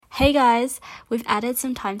Hey guys, we've added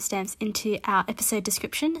some timestamps into our episode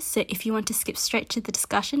description, so if you want to skip straight to the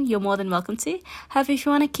discussion, you're more than welcome to. However, if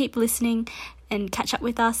you want to keep listening and catch up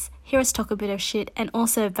with us, hear us talk a bit of shit, and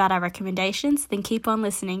also about our recommendations, then keep on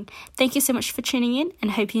listening. Thank you so much for tuning in,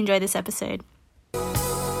 and hope you enjoy this episode.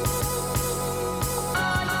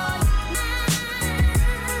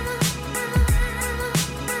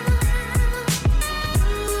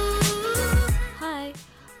 Hi,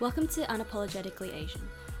 welcome to Unapologetically Asian,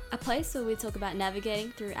 a place where we talk about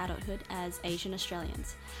navigating through adulthood as Asian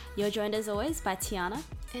Australians. You're joined as always by Tiana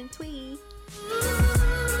and Twee.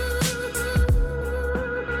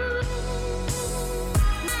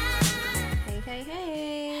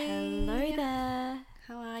 Hey. Hello there.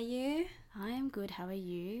 How are you? I am good. How are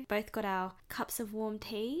you? Both got our cups of warm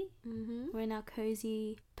tea. Mm-hmm. We're in our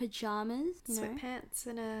cozy pajamas. Sweatpants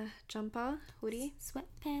and a jumper, hoodie.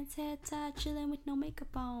 Sweatpants, hair tied, chilling with no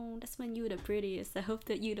makeup on. That's when you're the prettiest. I hope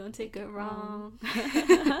that you don't take it wrong.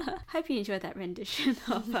 Hope you enjoyed that rendition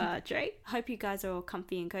of Drake. Hope you guys are all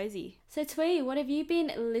comfy and cozy. So Twee, what have you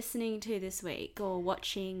been listening to this week, or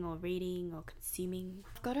watching, or reading, or consuming?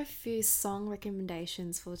 I've got a few song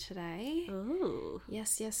recommendations for today. Ooh.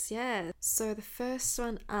 Yes. So the first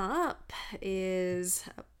one up is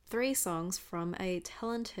 3 songs from a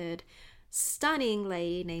talented, stunning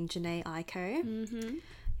lady named Jhené Aiko. Mm-hmm.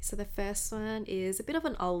 So the first one is a bit of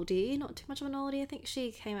an oldie, not too much of an oldie. I think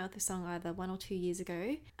she came out with this song either 1 or 2 years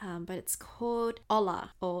ago, but it's called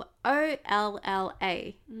Olla, or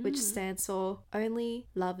O-L-L-A, which stands for Only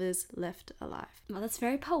Lovers Left Alive. Well, that's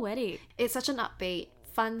very poetic. It's such an upbeat,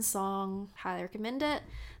 fun song. Highly recommend it.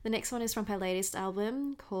 The next one is from her latest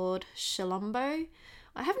album called Shilombo.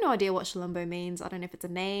 I have no idea what Shilombo means. I don't know if it's a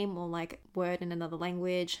name or like word in another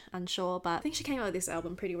language, unsure, but I think she came out with this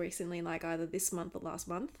album pretty recently, like either this month or last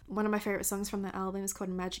month. One of my favourite songs from the album is called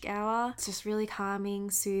Magic Hour. It's just really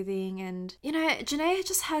calming, soothing, and you know, Jhené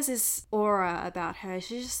just has this aura about her.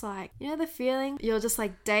 She's just like, you know, the feeling you're just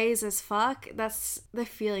like dazed as fuck. That's the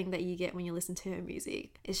feeling that you get when you listen to her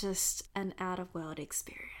music. It's just an out of world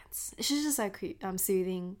experience. She's just so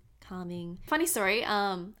soothing, calming. Funny story,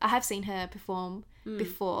 I have seen her perform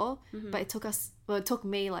before, but it took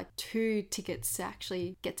me like 2 tickets to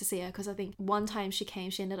actually get to see her, because I think one time she came,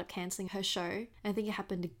 she ended up cancelling her show, and I think it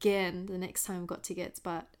happened again the next time I got tickets,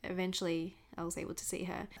 but eventually I was able to see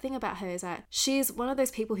her. The thing about her is that she's one of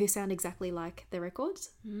those people who sound exactly like the records.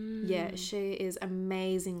 Yeah, she is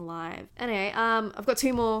amazing live. Anyway, I've got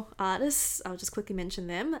 2 more artists. I'll just quickly mention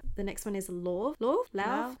them. The next one is Lauv.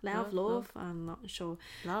 I'm not sure.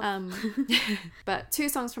 But 2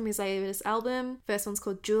 songs from his latest album. First one's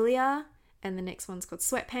called Julia, and the next one's called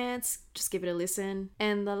Sweatpants. Just give it a listen.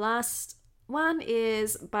 And the last one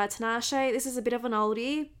is by Tinashe. This is a bit of an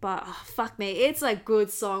oldie, but fuck me, it's a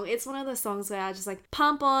good song. It's one of those songs where I just like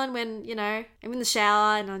pump on when, you know, I'm in the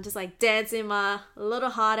shower and I'm just like dancing my little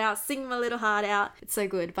heart out, singing my little heart out. It's so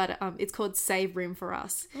good. But it's called Save Room for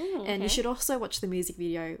Us. Ooh, okay. And you should also watch the music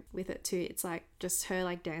video with it too. It's like just her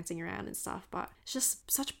like dancing around and stuff, but it's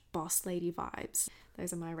just such boss lady vibes.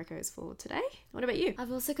 Those are my recos for today. What about you?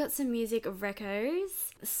 I've also got some music recos.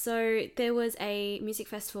 So there was a music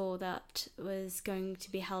festival that was going to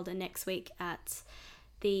be held next week at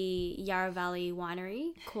the Yarra Valley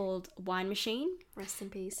Winery called Wine Machine. Rest in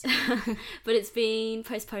peace. But it's been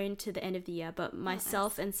postponed to the end of the year. But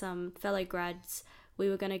myself and some fellow grads, we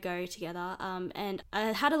were going to go together, and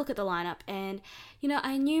I had a look at the lineup, and you know,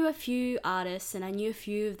 I knew a few artists and I knew a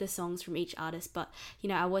few of the songs from each artist, but you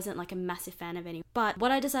know, I wasn't like a massive fan of any. But what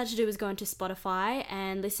I decided to do was go into Spotify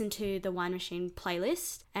and listen to the Wine Machine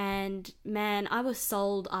playlist, and man, I was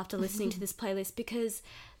sold after listening to this playlist, because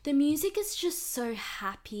the music is just so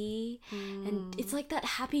happy, and it's like that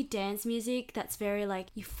happy dance music that's very like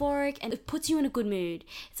euphoric, and it puts you in a good mood.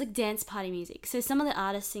 It's like dance party music. So some of the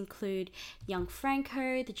artists include Young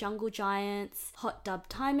Franco, The Jungle Giants, Hot Dub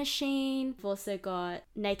Time Machine. We've also got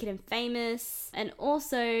Naked and Famous, and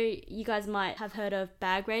also you guys might have heard of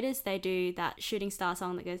Bag Raiders. They do that Shooting Star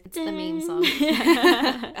song that goes, it's the meme song.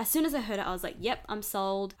 As soon as I heard it, I was like, yep, I'm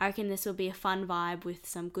sold. I reckon this will be a fun vibe with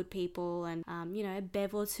some good people and you know, a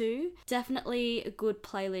bev or 2. Definitely a good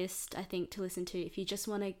playlist, I think, to listen to if you just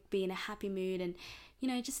want to be in a happy mood and, you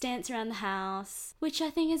know, just dance around the house, which I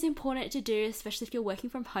think is important to do, especially if you're working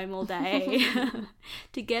from home all day.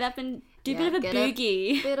 To get up and do a bit of a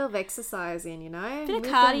boogie. A bit of exercise in, you know? Bit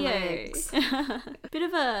of cardio. Bit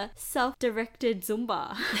of a self-directed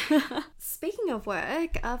Zumba. Speaking of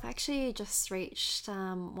work, I've actually just reached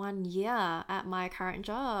 1 year at my current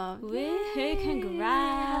job. Woohoo, Yay! congrats.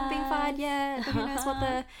 I haven't been fired yet, but who knows what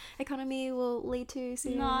the economy will lead to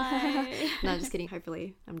soon. No. No, just kidding.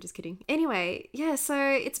 Hopefully. I'm just kidding. Anyway, yeah, so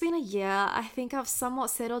it's been a year. I think I've somewhat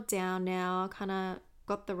settled down now, kind of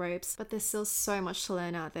got the ropes, but there's still so much to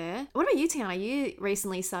learn out there. What about you, Tiana? You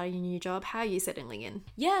recently started your new job. How are you settling in?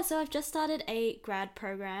 Yeah, so I've just started a grad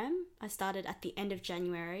program. I started at the end of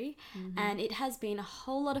January, and it has been a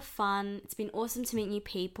whole lot of fun. It's been awesome to meet new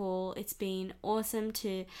people. It's been awesome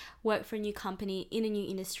to work for a new company in a new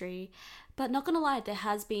industry. But not gonna lie, there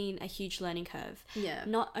has been a huge learning curve. Yeah.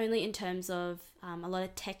 Not only in terms of a lot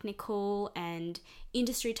of technical and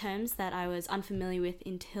industry terms that I was unfamiliar with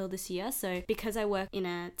until this year. So because I work in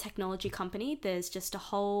a technology company, there's just a A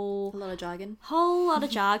whole lot of jargon. lot of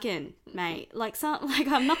jargon, mate. Like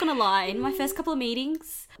I'm not gonna lie, in my first couple of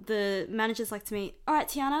meetings, the managers like to me, all right,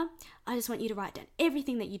 Tiana, I just want you to write down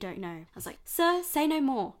everything that you don't know. I was like, sir, say no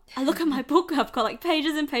more. I look at my book, I've got like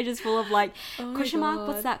pages and pages full of like, question mark,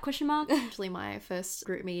 what's that, question mark? Actually, my first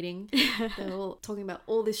group meeting, they were all talking about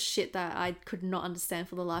all this shit that I could not understand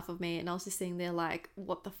for the life of me, and I was just sitting there like,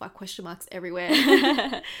 what the fuck, question marks everywhere.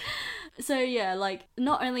 So yeah, like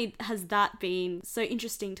not only has that been so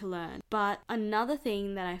interesting to learn, but another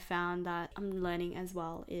thing that I found that I'm learning as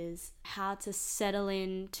well is how to settle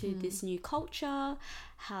into this new culture,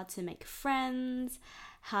 how to make friends,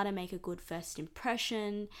 how to make a good first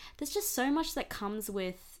impression. There's just so much that comes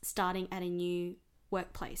with starting at a new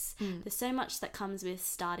workplace. There's so much that comes with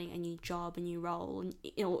starting a new job, a new role,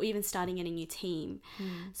 or even starting in a new team.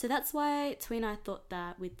 So that's why Twee and I thought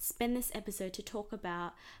that we'd spend this episode to talk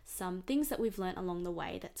about some things that we've learned along the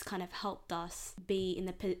way that's kind of helped us be in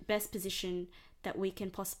the best position that we can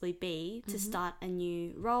possibly be to start a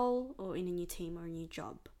new role or in a new team or a new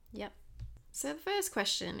job. Yep. So the first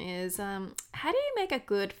question is, how do you make a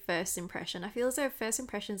good first impression? I feel as though first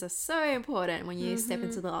impressions are so important when you step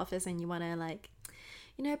into the office and you want to like,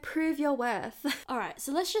 you know, prove your worth. All right,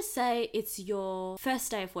 so let's just say it's your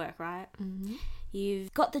first day of work, right?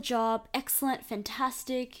 You've got the job, excellent,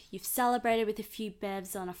 fantastic. You've celebrated with a few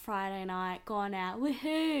bevs on a Friday night, gone out,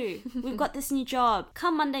 woohoo, we've got this new job.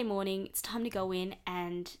 Come Monday morning, it's time to go in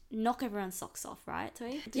and knock everyone's socks off, right,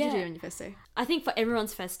 Twee? What did you do on your first day? I think for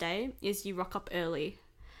everyone's first day is you rock up early.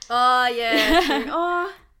 Oh, yeah. True.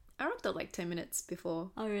 Oh, I rocked up like 10 minutes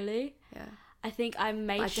before. Oh, really? Yeah. I think I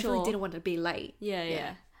made I sure... definitely didn't want to be late.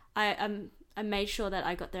 Yeah. I made sure that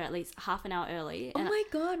I got there at least half an hour early. Oh my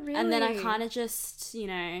God, really? And then I kind of just, you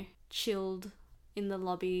know, chilled in the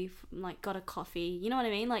lobby, like got a coffee, you know what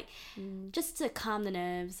I mean? Like just to calm the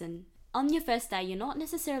nerves. And on your first day, you're not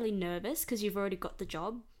necessarily nervous because you've already got the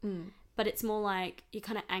job, but it's more like you're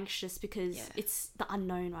kind of anxious because it's the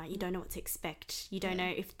unknown, right? You don't know what to expect. You don't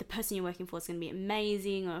know if the person you're working for is going to be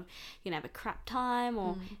amazing or you're going to have a crap time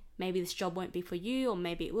or maybe this job won't be for you or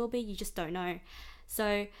maybe it will be. You just don't know.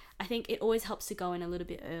 So I think it always helps to go in a little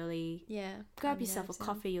bit early. Yeah. Grab yourself a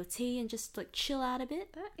coffee or tea and just like chill out a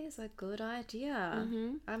bit. That is a good idea.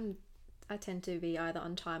 I tend to be either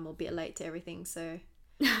on time or a bit late to everything, so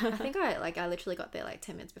I think I literally got there like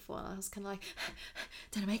 10 minutes before and I was kind of like,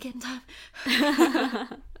 did I make it in time?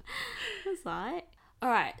 That's right. All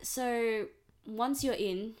right, so once you're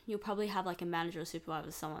in, you'll probably have like a manager or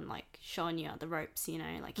supervisor, someone like showing you the ropes, you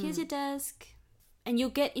know, like here's your desk. And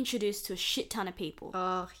you'll get introduced to a shit ton of people.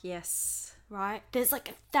 Oh, yes. Right? There's like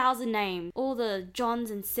 1,000 names. All the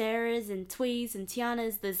Johns and Sarahs and Twees and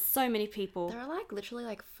Tianas. There's so many people. There are like literally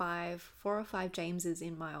like 4 or 5 Jameses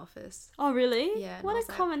in my office. Oh, really? Yeah. What a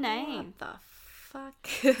common name. What the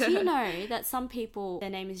fuck? Do you know that some people,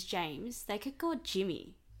 their name is James, they could call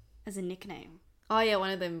Jimmy as a nickname? Oh, yeah,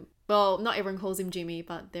 one of them. Well, not everyone calls him Jimmy,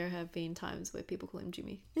 but there have been times where people call him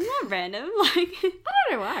Jimmy. Isn't that random? Like, I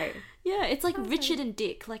don't know why. Yeah, it's like Richard and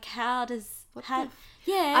Dick. Like, how does...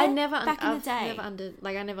 Yeah, I never back in the day.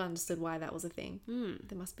 I never understood why that was a thing.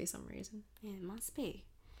 There must be some reason. Yeah, it must be.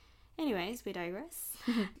 Anyways, we digress.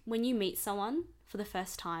 When you meet someone for the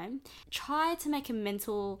first time, try to make a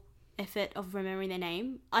mental effort of remembering their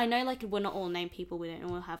name. I know, like, we're not all name people. We don't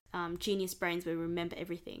all have genius brains where we remember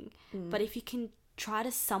everything. But if you can try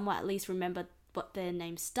to somewhat at least remember what their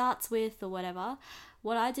name starts with or whatever.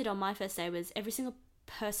 What I did on my first day was every single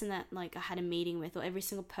person that like I had a meeting with or every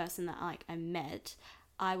single person that like I met,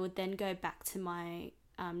 I would then go back to my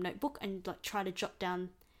notebook and like try to jot down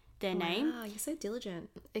their name. Wow, you're so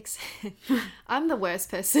diligent. I'm the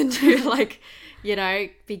worst person to like, you know,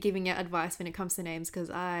 be giving out advice when it comes to names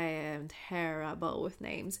because I am terrible with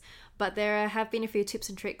names. But there have been a few tips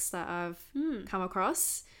and tricks that I've come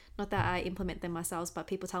across. Not that I implement them myself, but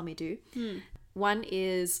people tell me to. One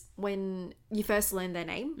is when you first learn their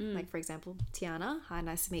name, like for example, Tiana, hi,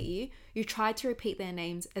 nice to meet you. You try to repeat their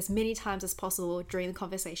names as many times as possible during the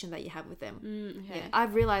conversation that you have with them. Okay. Yeah,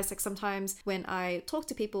 I've realized like sometimes when I talk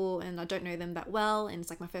to people and I don't know them that well, and it's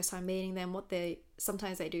like my first time meeting them,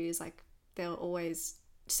 sometimes they do is like they'll always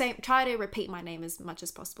try to repeat my name as much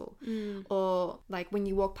as possible. Or like when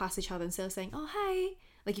you walk past each other instead of saying, oh, hey,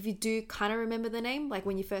 like if you do kind of remember the name, like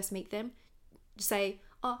when you first meet them, just say,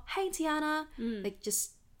 oh, hey, Tiana. Like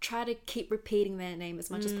just try to keep repeating their name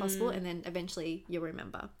as much as possible, and then eventually you'll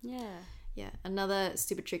remember. Yeah. Another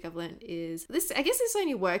stupid trick I've learned is this. I guess this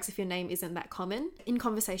only works if your name isn't that common. In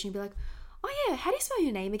conversation, you'll be like, oh yeah, how do you spell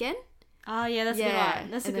your name again? Oh yeah, that's a good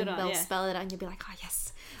one. That's a good one. They'll Yeah. spell it out and you'll be like, oh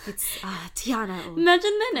yes, it's Tiana. Or,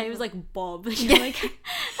 Imagine their name is like Bob. You're like, how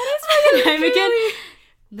do you spell your name again?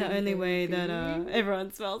 The only way that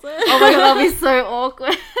everyone spells it. Oh my god, that'll be so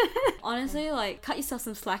awkward. Honestly, like, cut yourself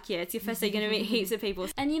some slack here. It's your first day, you're going to meet heaps of people.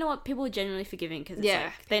 And you know what? People are generally forgiving because it's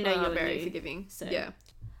like, they know you're very new. forgiving. So. Yeah.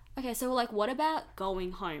 Okay, so like, what about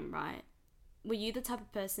going home, right? Were you the type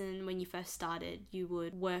of person when you first started, you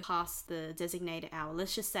would work past the designated hour?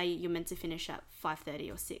 Let's just say you're meant to finish at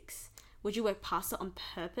 5:30 or 6. Would you work past it on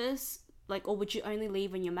purpose? Like, or would you only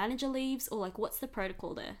leave when your manager leaves? Or like, what's the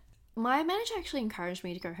protocol there? My manager actually encouraged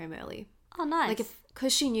me to go home early. Oh, nice. Like,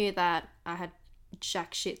 because she knew that I had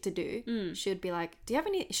jack shit to do, she would be like, do you have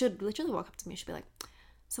any... She would literally walk up to me. She'd be like,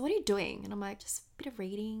 so what are you doing? And I'm like, just a bit of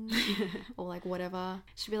reading or like whatever.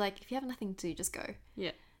 She'd be like, if you have nothing to do, just go.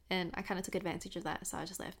 Yeah. And I kind of took advantage of that, so I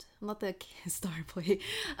just left. I'm not the star employee.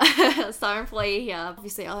 Star employee here.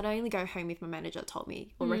 Obviously, I would only go home if my manager told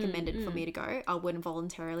me or recommended for me to go. I wouldn't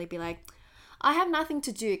voluntarily be like, I have nothing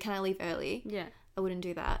to do. Can I leave early? Yeah. I wouldn't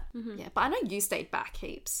do that. Yeah, but I know you stayed back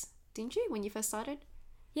heaps, didn't you, when you first started?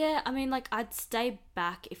 Yeah, I mean, like, I'd stay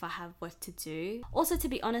back if I have work to do. Also, to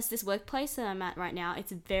be honest, this workplace that I'm at right now,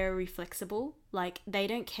 it's very flexible. Like, they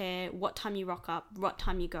don't care what time you rock up, what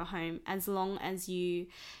time you go home, as long as you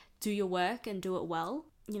do your work and do it well.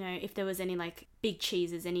 You know, if there was any, like, big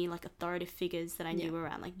cheeses, any, like, authoritative figures that I knew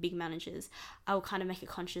around, like, big managers, I will kind of make a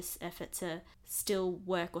conscious effort to still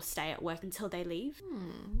work or stay at work until they leave.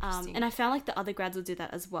 And I found, like, the other grads will do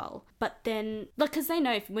that as well. But then, like, because they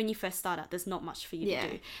know when you first start out, there's not much for you to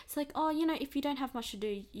do. It's like, oh, you know, if you don't have much to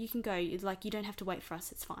do, you can go. Like, you don't have to wait for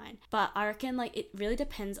us. It's fine. But I reckon, like, it really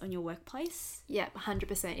depends on your workplace. Yeah,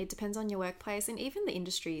 100%. It depends on your workplace and even the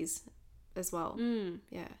industries as well.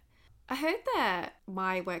 Yeah. I heard that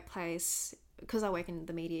my workplace, because I work in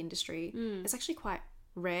the media industry, it's actually quite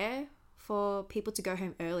rare for people to go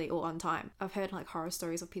home early or on time. I've heard like horror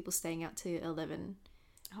stories of people staying out to 11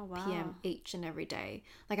 p.m. each and every day.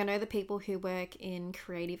 Like, I know the people who work in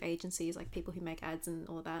creative agencies, like people who make ads and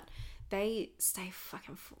all that, they stay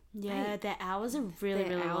fucking full. Yeah, their hours are really,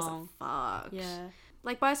 really long. Are fucked. Yeah.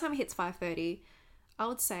 Like, by the time it hits 5:30, I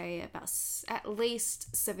would say about at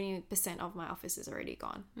least 70% of my office is already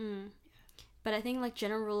gone. But I think, like,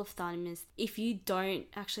 general rule of thumb is if you don't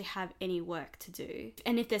actually have any work to do,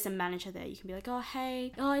 and if there's a manager there, you can be like, oh,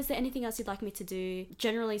 hey, oh, is there anything else you'd like me to do?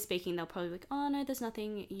 Generally speaking, they'll probably be like, oh, no, there's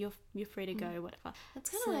nothing. You're free to go, whatever.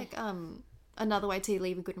 That's kind of like another way to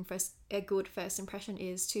leave a good first impression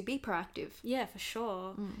is to be proactive. Yeah, for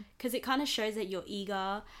sure. Because it kind of shows that you're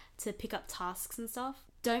eager to pick up tasks and stuff.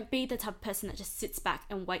 Don't be the type of person that just sits back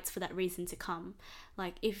and waits for that reason to come.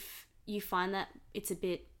 Like, if you find that it's a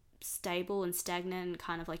bit stable and stagnant and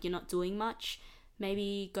kind of like you're not doing much,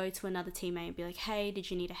 maybe go to another teammate and be like, hey,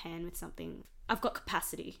 did you need a hand with something? I've got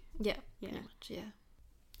capacity. Yeah. Pretty much, yeah.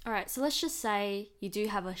 All right, so let's just say you do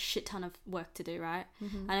have a shit ton of work to do, right?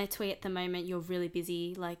 I know, Twee, at the moment you're really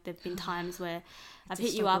busy. Like, there've been times where I've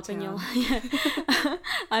hit you up and you're like,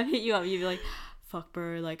 I've hit you up, you'd be like, fuck,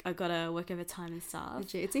 bro, like, I gotta work overtime and stuff.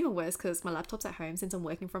 Legit. It's even worse because my laptop's at home since I'm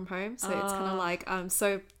working from home, so it's kind of like I'm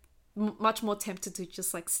so much more tempted to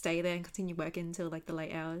just like stay there and continue working until like the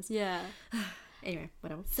late hours. Yeah. Anyway,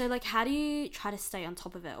 whatever. So, like, how do you try to stay on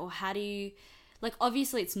top of it? Or how do you, like,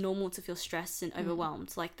 obviously it's normal to feel stressed and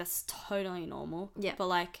overwhelmed. Like, that's totally normal. Yeah. But,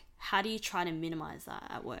 like, how do you try to minimize that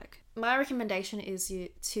at work? My recommendation is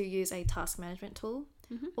to use a task management tool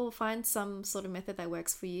or find some sort of method that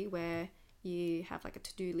works for you where you have like a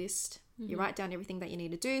to-do list. You write down everything that you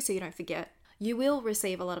need to do so you don't forget. You will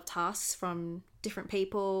receive a lot of tasks from different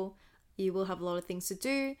people. You will have a lot of things to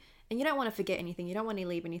do and you don't want to forget anything. You don't want to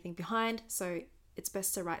leave anything behind. So it's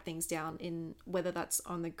best to write things down in whether that's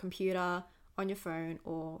on the computer, on your phone,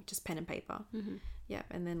 or just pen and paper. Yeah,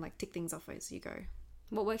 and then like tick things off as you go.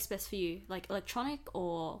 What works best for you? Like electronic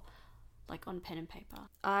or like on pen and paper?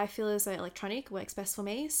 I feel as though electronic works best for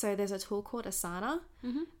me. So there's a tool called Asana,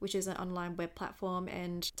 which is an online web platform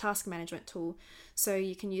and task management tool. So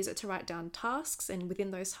you can use it to write down tasks, and within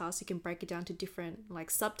those tasks you can break it down to different like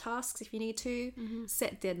subtasks if you need to,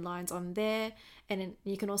 set deadlines on there, and then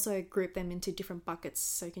you can also group them into different buckets.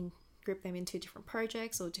 So you can group them into different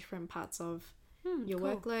projects or different parts of your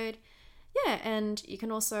workload. Yeah, and you can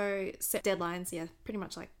also set deadlines, pretty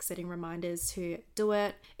much like setting reminders to do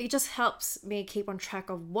it. It just helps me keep on track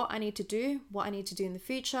of what I need to do, what I need to do in the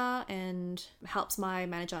future, and helps my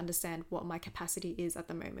manager understand what my capacity is at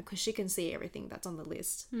the moment, because she can see everything that's on the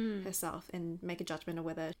list herself and make a judgment of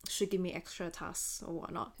whether she should give me extra tasks or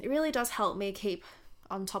whatnot. It really does help me keep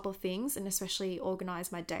on top of things and especially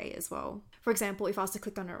organize my day as well. For example, if I was to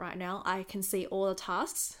click on it right now, I can see all the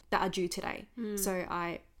tasks that are due today. So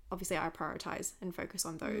I prioritize and focus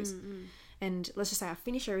on those. And let's just say I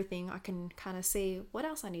finish everything, I can kind of see what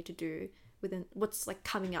else I need to do within what's like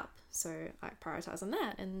coming up. So I prioritize on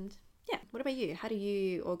that. And yeah, what about you? How do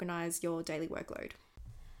you organize your daily workload?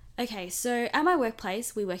 Okay, so at my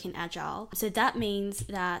workplace, we work in Agile. So that means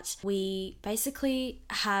that we basically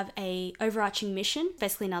have a overarching mission,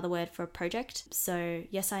 basically another word for a project. So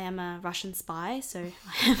yes, I am a Russian spy, so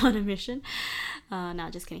I am on a mission. No,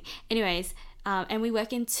 just kidding. Anyways, and we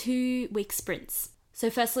work in 2-week sprints.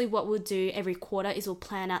 So firstly, what we'll do every quarter is we'll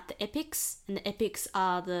plan out the epics, and the epics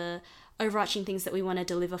are the overarching things that we want to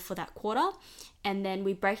deliver for that quarter. And then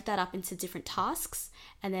we break that up into different tasks,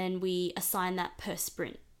 and then we assign that per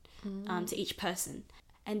sprint to each person.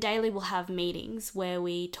 And daily we'll have meetings where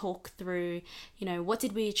we talk through, what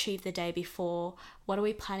did we achieve the day before? What are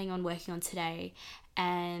we planning on working on today?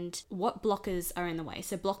 And what blockers are in the way?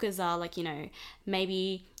 So blockers are like,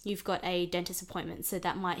 maybe you've got a dentist appointment, so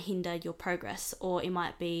that might hinder your progress, or it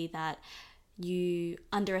might be that you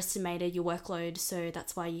underestimated your workload, so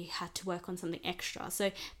that's why you had to work on something extra.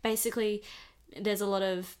 So basically, there's a lot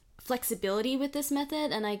of flexibility with this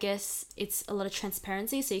method, and I guess it's a lot of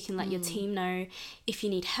transparency, so you can let your team know if you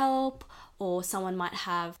need help, or someone might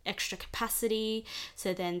have extra capacity,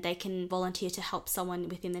 so then they can volunteer to help someone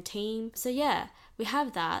within the team. So yeah, we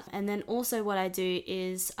have that. And then also what I do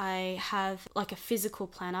is I have like a physical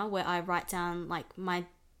planner where I write down like my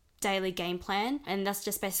daily game plan, and that's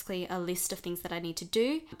just basically a list of things that I need to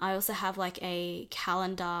do. I also have like a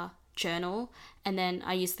calendar journal, and then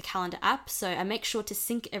I use the calendar app, so I make sure to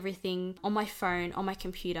sync everything on my phone, on my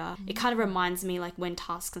computer. It kind of reminds me like when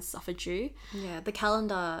tasks and stuff are due. Yeah, the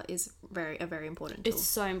calendar is a very important tool. It's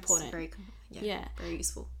so important. It's very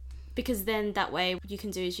useful. Because then that way you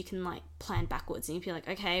can like plan backwards, and you feel like,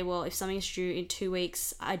 okay, well, if something is due in 2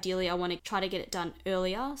 weeks, ideally I want to try to get it done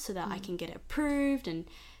earlier so that I can get it approved and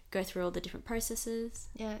go through all the different processes.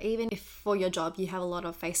 Yeah, even if for your job you have a lot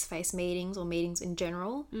of face-to-face meetings or meetings in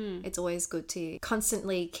general, it's always good to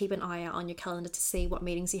constantly keep an eye out on your calendar to see what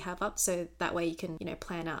meetings you have up, so that way you can,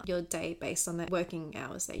 plan out your day based on the working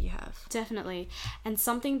hours that you have. Definitely. And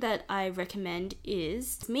something that I recommend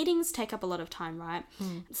is meetings take up a lot of time, right?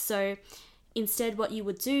 So instead what you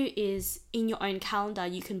would do is in your own calendar,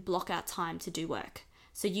 you can block out time to do work.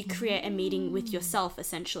 So you create a meeting with yourself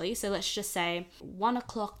essentially. So let's just say 1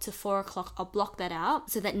 o'clock to 4 o'clock, I'll block that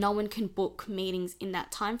out so that no one can book meetings in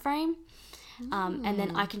that time frame. And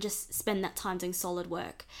then I can just spend that time doing solid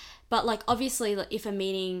work. But like obviously if an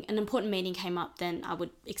important meeting came up, then I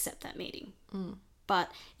would accept that meeting.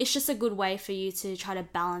 But it's just a good way for you to try to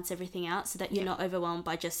balance everything out so that you're not overwhelmed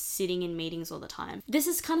by just sitting in meetings all the time. This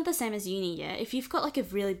is kind of the same as uni, yeah? If you've got like a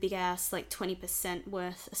really big ass like 20%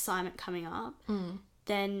 worth assignment coming up,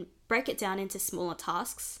 then break it down into smaller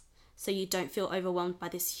tasks so you don't feel overwhelmed by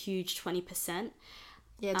this huge 20%.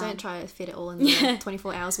 Yeah, don't try to fit it all in the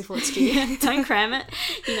 24 hours before it's due. Don't cram it.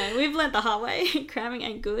 We've learned the hard way. Cramming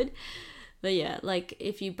ain't good. But yeah, like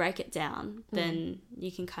if you break it down, then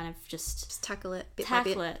you can kind of just tackle it bit by bit.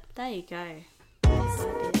 Tackle it. There you go.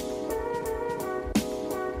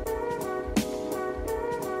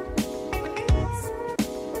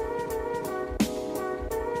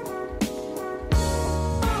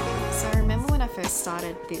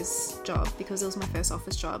 Started this job, because it was my first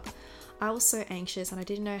office job, I was so anxious and I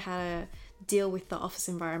didn't know how to deal with the office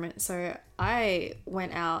environment. So I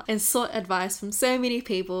went out and sought advice from so many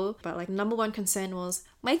people, but like number one concern was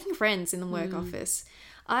making friends in the work office.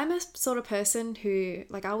 I'm a sort of person who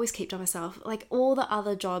like I always keep to myself. Like all the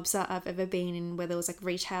other jobs that I've ever been in, whether it was like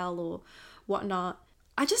retail or whatnot,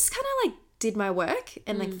 I just kind of like did my work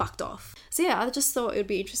and like fucked off. So yeah, I just thought it would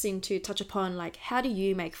be interesting to touch upon like how do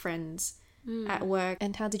you make friends at work,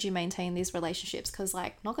 and how did you maintain these relationships? Because,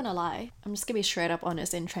 like, not gonna lie, I'm just gonna be straight up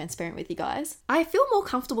honest and transparent with you guys. I feel more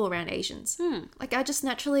comfortable around Asians. Like, I just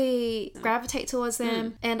naturally gravitate towards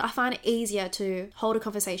them, and I find it easier to hold a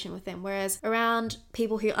conversation with them. Whereas around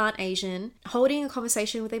people who aren't Asian, holding a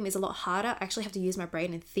conversation with them is a lot harder. I actually have to use my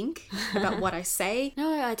brain and think about what I say.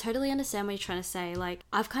 No, I totally understand what you're trying to say. Like,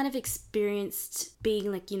 I've kind of experienced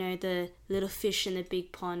being like, you know, the little fish in the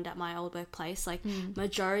big pond at my old workplace. Like,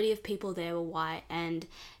 majority of people there were white, and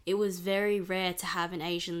it was very rare to have an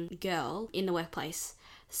Asian girl in the workplace.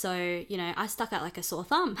 So, you know, I stuck out like a sore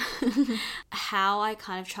thumb. How I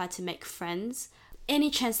kind of tried to make friends any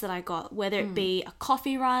chance that I got, whether it be a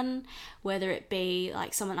coffee run, whether it be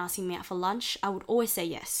like someone asking me out for lunch, I would always say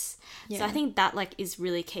yes. So I think that like is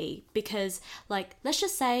really key, because like, let's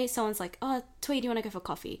just say someone's like, oh, Twee, do you want to go for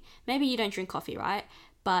coffee? Maybe you don't drink coffee, right?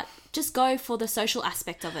 But just go for the social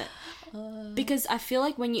aspect of it. Because I feel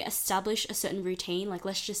like when you establish a certain routine, like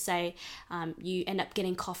let's just say you end up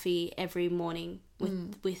getting coffee every morning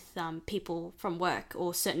with people from work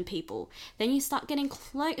or certain people, then you start getting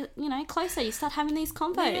closer. You start having these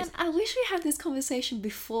convos. Man, I wish we had this conversation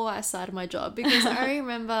before I started my job, because I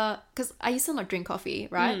remember, because I used to not drink coffee,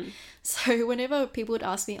 right? So whenever people would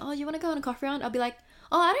ask me, oh, you want to go on a coffee run? I'll be like,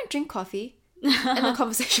 oh, I don't drink coffee. And the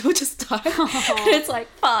conversation will just start. And it's like,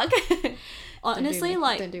 fuck. Honestly,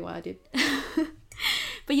 don't do what I did.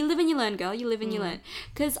 But you live and you learn, girl. You live and you learn.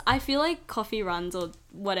 Because I feel like coffee runs or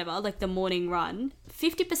whatever, like the morning run,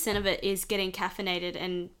 50% of it is getting caffeinated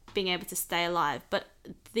and being able to stay alive. But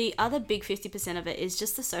the other big 50% of it is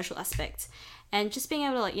just the social aspect. And just being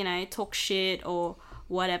able to, like, you know, talk shit or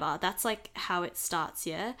whatever. That's like how it starts,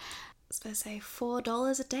 yeah? I was supposed to say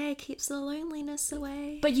 $4 a day keeps the loneliness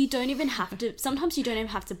away. But you don't even have to, sometimes you don't even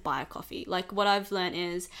have to buy a coffee. Like, what I've learned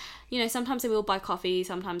is, you know, sometimes I will buy coffee,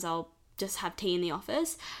 sometimes I'll just have tea in the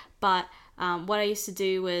office. But what I used to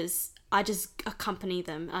do was I just accompany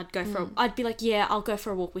them. I'd go for I'd be like, yeah, I'll go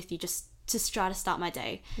for a walk with you, just to try to start my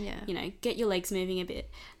day. Yeah. You know, get your legs moving a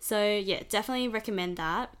bit. So yeah, definitely recommend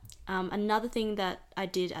that. Another thing that I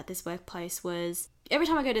did at this workplace was every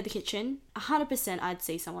time I go to the kitchen, 100% I'd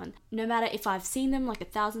see someone. No matter if I've seen them like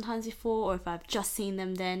 1,000 times before or if I've just seen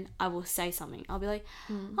them then, I will say something. I'll be like,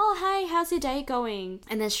 oh, hey, how's your day going?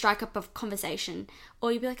 And then strike up a conversation.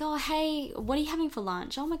 Or you'll be like, oh, hey, what are you having for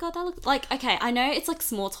lunch? Oh my God, that looks like, okay, I know it's like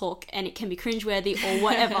small talk and it can be cringeworthy or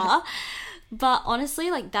whatever. But honestly,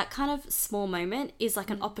 like that kind of small moment is like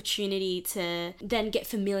an opportunity to then get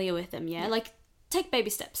familiar with them, yeah? Like, take baby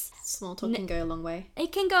steps. Small talk can go a long way.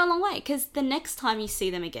 It can go a long way, because the next time you see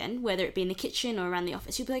them again, whether it be in the kitchen or around the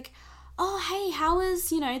office, you'll be like, oh, hey, how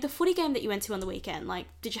was, you know, the footy game that you went to on the weekend? Like,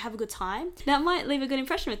 did you have a good time? That might leave a good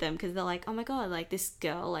impression with them, because they're like, oh my God, like this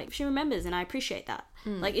girl, like she remembers and I appreciate that.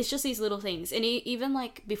 Like, it's just these little things. And even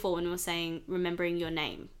like before when we were saying remembering your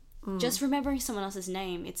name, just remembering someone else's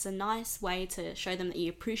name, it's a nice way to show them that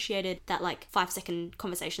you appreciated that like 5-second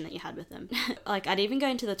conversation that you had with them. Like, I'd even go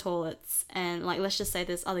into the toilets and like, let's just say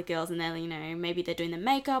there's other girls in there, you know, maybe they're doing their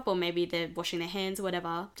makeup or maybe they're washing their hands or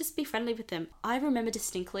whatever. Just be friendly with them. I remember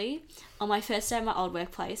distinctly on my first day at my old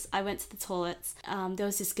workplace, I went to the toilets. There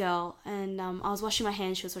was this girl and I was washing my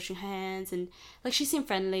hands, she was washing her hands, and like she seemed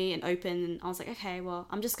friendly and open, and I was like, okay, well,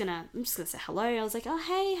 I'm just gonna say hello. I was like, oh,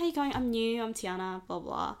 hey, how you going? I'm new, I'm Tiana, blah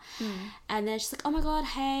blah. And then she's like, oh my God,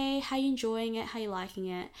 hey, how you enjoying it? How you liking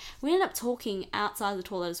it? We ended up talking outside the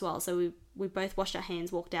toilet as well. So we both washed our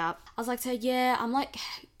hands, walked out. I was like to her, yeah, I'm like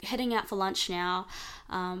heading out for lunch now,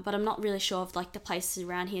 but I'm not really sure of like the places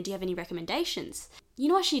around here. Do you have any recommendations? You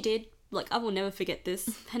know what she did? Like, I will never forget this.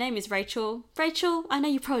 Her name is Rachel. Rachel, I know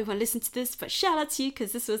you probably won't listen to this, but shout out to you,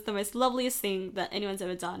 because this was the most loveliest thing that anyone's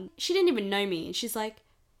ever done. She didn't even know me, and she's like,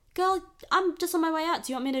 girl, I'm just on my way out.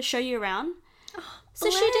 Do you want me to show you around? So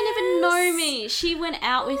she didn't even know me. She went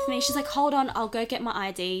out with me. She's like, hold on, I'll go get my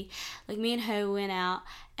ID. Like, me and her went out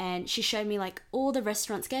and she showed me like all the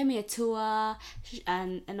restaurants, gave me a tour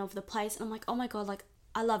and of the place. And I'm like, oh my God, like,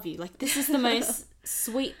 I love you. Like, this is the most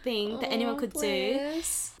sweet thing that anyone could do.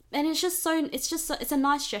 And it's a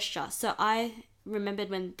nice gesture. So I remembered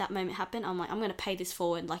when that moment happened, I'm like, I'm going to pay this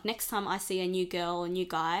forward. Like, next time I see a new girl, a new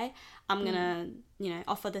guy, I'm going to, you know,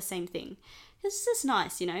 offer the same thing. It's just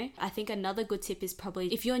nice, you know. I think another good tip is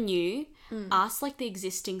probably, if you're new, ask like the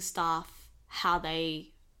existing staff how they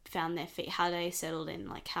found their feet, how they settled in,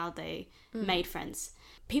 like how they made friends.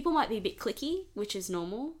 People might be a bit cliquey, which is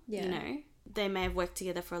normal, you know. They may have worked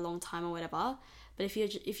together for a long time or whatever. But if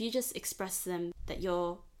you just express to them that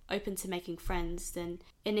you're open to making friends, then,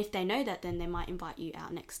 and if they know that, then they might invite you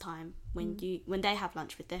out next time when they have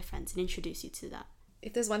lunch with their friends and introduce you to that.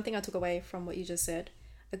 If there's one thing I took away from what you just said,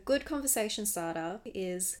 a good conversation starter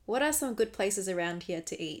is, what are some good places around here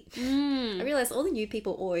to eat? I realize all the new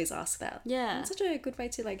people always ask that. Yeah. It's such a good way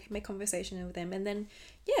to like make conversation with them, and then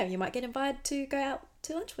yeah, you might get invited to go out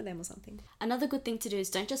to lunch with them or something. Another good thing to do is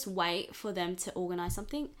don't just wait for them to organize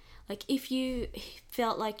something. Like if you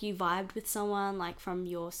felt like you vibed with someone, like from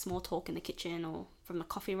your small talk in the kitchen or from the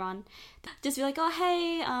coffee run, just be like, oh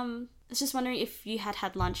hey, I was just wondering if you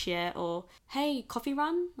had lunch yet, or hey, coffee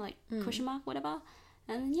run, like question mark, whatever.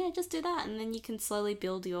 And yeah, just do that, and then you can slowly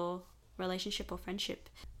build your relationship or friendship.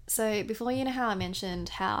 So before, you know how I mentioned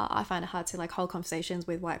how I find it hard to like hold conversations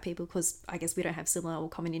with white people because I guess we don't have similar or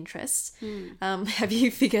common interests. Have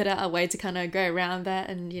you figured out a way to kind of go around that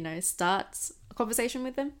and, you know, start a conversation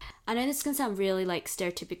with them? I know this is going to sound really like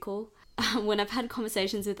stereotypical. When I've had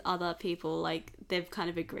conversations with other people, like they've kind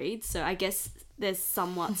of agreed. So I guess there's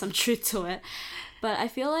somewhat some truth to it. But I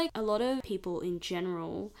feel like a lot of people in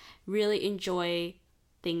general really enjoy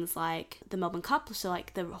things like the Melbourne Cup, so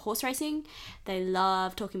like the horse racing. They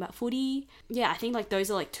love talking about footy. Yeah, I think like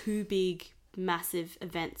those are like two big massive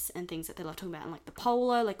events and things that they love talking about, and like the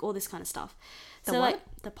polo, like all this kind of stuff. The so what? like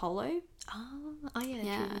the polo. Oh yeah,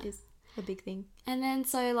 Yeah. true, it is a big thing. And then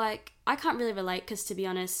so like I can't really relate because, to be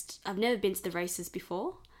honest, I've never been to the races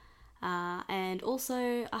before, and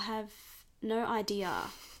also I have no idea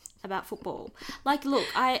about football. Like, look,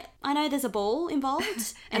 I know there's a ball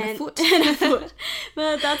involved And a foot. and a foot,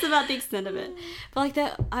 but that's about the extent of it. But like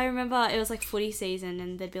that, I remember it was like footy season,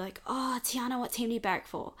 and they'd be like, "Oh, Tiana, what team do you barrack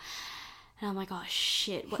for?" And I'm like, "Oh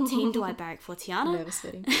shit, what team do I barrack for, Tiana?" Nervous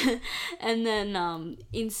sweating. And then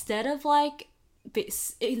instead of like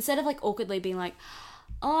awkwardly being like,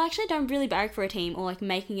 "Oh, I actually don't really barrack for a team," or like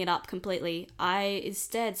making it up completely, I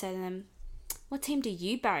instead say to them, "What team do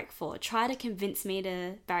you barrack for? Try to convince me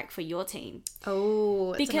to barrack for your team."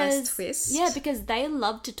 Oh, it's a nice twist. Yeah, because they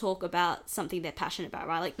love to talk about something they're passionate about,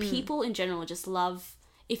 right? Like people in general just love,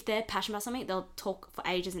 if they're passionate about something, they'll talk for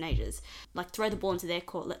ages and ages. Like throw the ball into their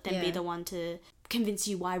court, let them be Yeah. the one to convince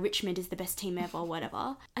you why Richmond is the best team ever or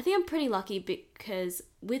whatever. I think I'm pretty lucky because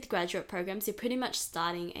with graduate programs, you're pretty much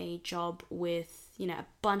starting a job with, you know, a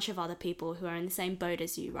bunch of other people who are in the same boat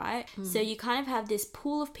as you, right? So you kind of have this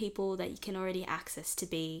pool of people that you can already access to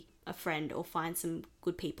be a friend or find some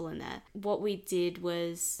good people in there. What we did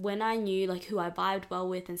was, when I knew like who I vibed well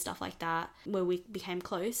with and stuff like that, where we became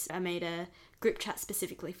close, I made a group chat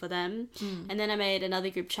specifically for them. And then I made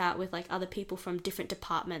another group chat with like other people from different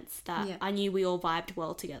departments that Yeah. I knew we all vibed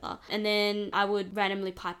well together. And then I would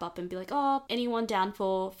randomly pipe up and be like, "Oh, anyone down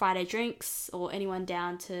for Friday drinks, or anyone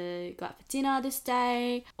down to go out for dinner this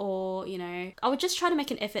day?" Or, you know, I would just try to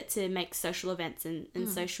make an effort to make social events and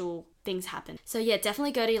social things happen. So yeah,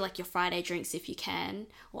 definitely go to like your Friday drinks if you can,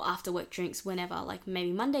 or after work drinks whenever, like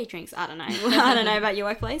maybe Monday drinks, I don't know. I don't know about your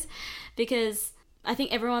workplace, because I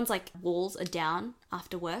think everyone's like walls are down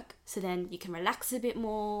after work, so then you can relax a bit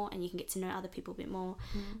more and you can get to know other people a bit more,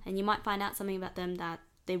 and you might find out something about them that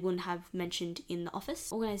they wouldn't have mentioned in the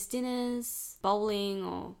office. Organize dinners, bowling,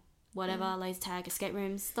 or whatever, laser tag, escape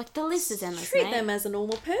rooms. Like the list is endless, Treat mate. them as a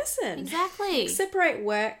normal person. Exactly. Separate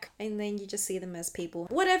work, and then you just see them as people.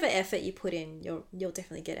 Whatever effort you put in, you'll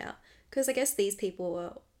definitely get out. Because I guess these people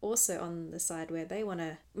are also on the side where they want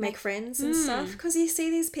to make friends and stuff. Because you see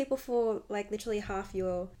these people for like literally half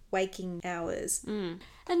your waking hours. And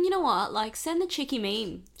you know what? Like, send the cheeky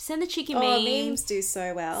meme. Send the cheeky Oh, meme. memes do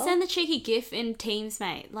so well. Send the cheeky GIF in Teams,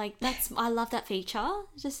 mate. Like, I love that feature.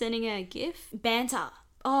 Just sending a GIF. Banter.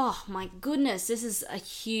 Oh my goodness, this is a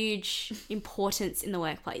huge importance in the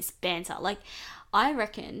workplace. Banter. Like, I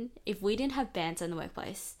reckon if we didn't have banter in the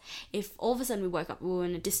workplace, if all of a sudden we woke up, we were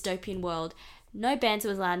in a dystopian world, no banter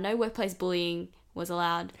was allowed, no workplace bullying was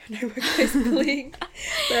allowed. No workplace bullying.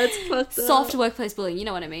 That's fucked up. Soft workplace bullying, you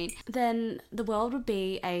know what I mean? Then the world would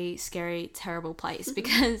be a scary, terrible place,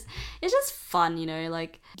 because it's just fun, you know,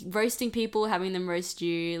 like roasting people, having them roast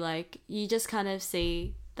you. Like, you just kind of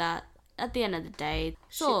see that at the end of the day,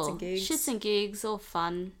 shits and gigs, all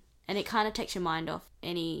fun, and it kind of takes your mind off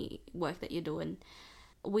any work that you're doing.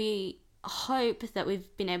 We hope that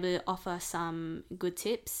we've been able to offer some good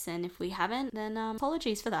tips, and if we haven't, then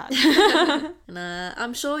apologies for that. And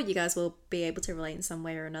I'm sure you guys will be able to relate in some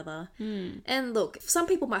way or another. And look, some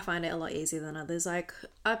people might find it a lot easier than others. Like,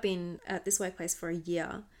 I've been at this workplace for a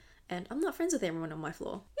year, and I'm not friends with everyone on my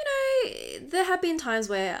floor. You know, there have been times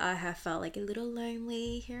where I have felt like a little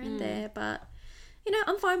lonely here and there, but, you know,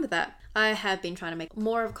 I'm fine with that. I have been trying to make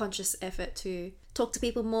more of a conscious effort to talk to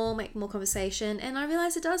people more, make more conversation, and I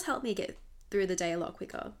realize it does help me get through the day a lot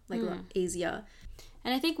quicker, like a lot easier.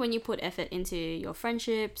 And I think when you put effort into your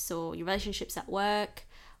friendships or your relationships at work,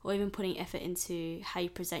 or even putting effort into how you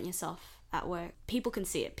present yourself at work, people can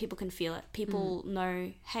see it, people can feel it, people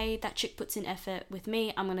know, hey, that chick puts in effort with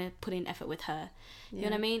me, I'm gonna put in effort with her. You know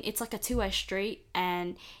what I mean? It's like a two-way street,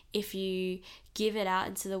 and if you give it out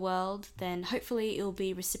into the world, then hopefully it'll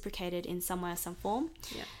be reciprocated in some way or some form.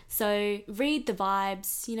 Yeah. So read the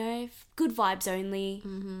vibes, you know, good vibes only,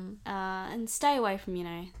 and stay away from, you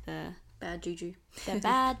know, the Bad juju.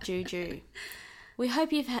 bad juju. We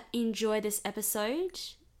hope you've enjoyed this episode.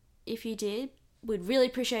 If you did, we'd really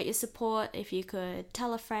appreciate your support. If you could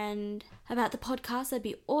tell a friend about the podcast, that'd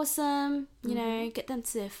be awesome. You know, get them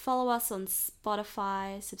to follow us on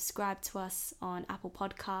Spotify, subscribe to us on Apple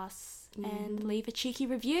Podcasts, and leave a cheeky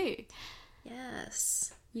review.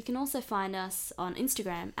 Yes. You can also find us on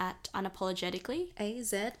Instagram at unapologetically.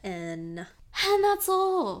 AZN. And that's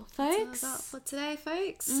all, folks. That's all for today,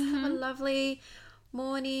 folks. Have a lovely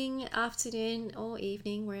morning, afternoon, or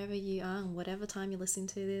evening, wherever you are, and whatever time you're listening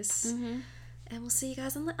to this. And we'll see you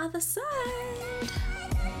guys on the other side.